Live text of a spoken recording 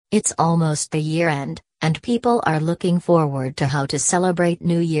It's almost the year end, and people are looking forward to how to celebrate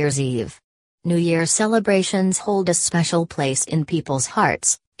New Year's Eve. New Year celebrations hold a special place in people's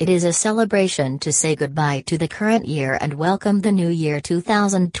hearts. It is a celebration to say goodbye to the current year and welcome the new year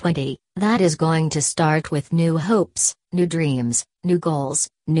 2020, that is going to start with new hopes, new dreams, new goals,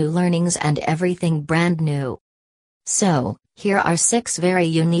 new learnings and everything brand new. So, here are 6 very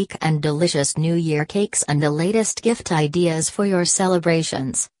unique and delicious New Year cakes and the latest gift ideas for your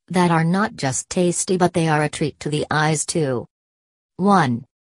celebrations, that are not just tasty but they are a treat to the eyes too. 1.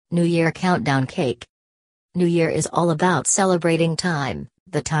 New Year Countdown Cake. New Year is all about celebrating time,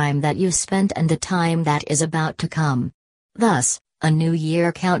 the time that you spent and the time that is about to come. Thus, a New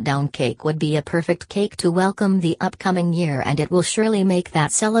Year countdown cake would be a perfect cake to welcome the upcoming year and it will surely make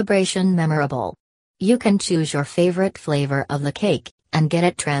that celebration memorable. You can choose your favorite flavor of the cake, and get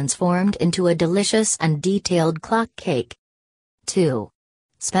it transformed into a delicious and detailed clock cake. 2.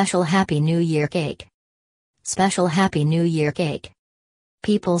 Special Happy New Year Cake. Special Happy New Year Cake.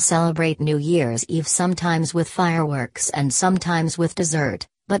 People celebrate New Year's Eve sometimes with fireworks and sometimes with dessert,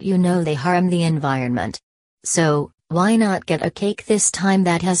 but you know they harm the environment. So, why not get a cake this time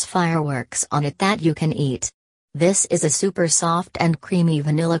that has fireworks on it that you can eat? This is a super soft and creamy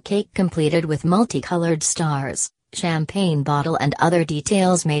vanilla cake completed with multicolored stars, champagne bottle and other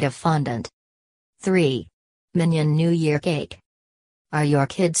details made of fondant. 3. Minion New Year Cake. Are your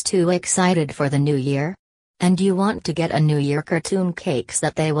kids too excited for the new year? And you want to get a New Year cartoon cakes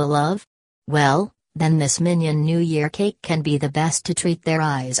that they will love? Well, then this Minion New Year cake can be the best to treat their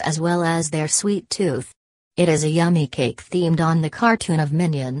eyes as well as their sweet tooth. It is a yummy cake themed on the cartoon of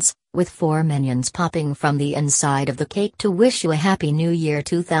Minions, with 4 minions popping from the inside of the cake to wish you a Happy New Year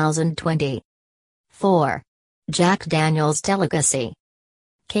 2020. 4. Jack Daniel's Delicacy.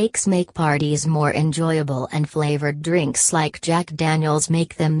 Cakes make parties more enjoyable and flavored drinks like Jack Daniel's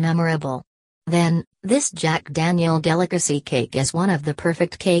make them memorable. Then, this Jack Daniel Delicacy cake is one of the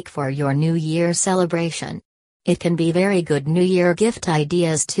perfect cake for your New Year celebration. It can be very good New Year gift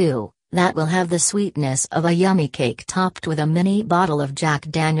ideas too, that will have the sweetness of a yummy cake topped with a mini bottle of Jack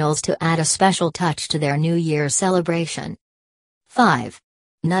Daniel's to add a special touch to their New Year celebration. 5.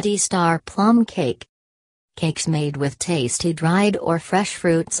 Nutty Star Plum Cake. Cakes made with tasty dried or fresh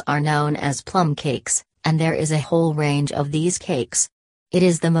fruits are known as plum cakes, and there is a whole range of these cakes. It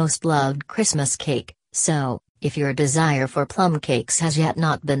is the most loved Christmas cake, so, if your desire for plum cakes has yet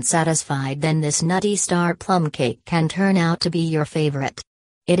not been satisfied, then this Nutty Star Plum Cake can turn out to be your favorite.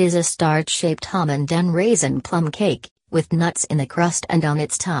 It is a star-shaped almond and raisin plum cake, with nuts in the crust and on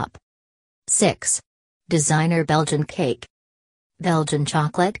its top. 6. Designer Belgian Cake. Belgian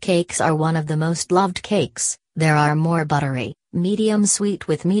chocolate cakes are one of the most loved cakes. There are more buttery, medium sweet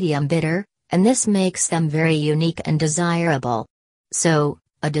with medium bitter, and this makes them very unique and desirable. So,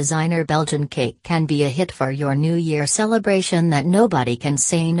 a designer Belgian cake can be a hit for your New Year celebration that nobody can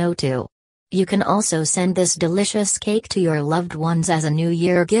say no to. You can also send this delicious cake to your loved ones as a New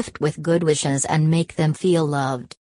Year gift with good wishes and make them feel loved.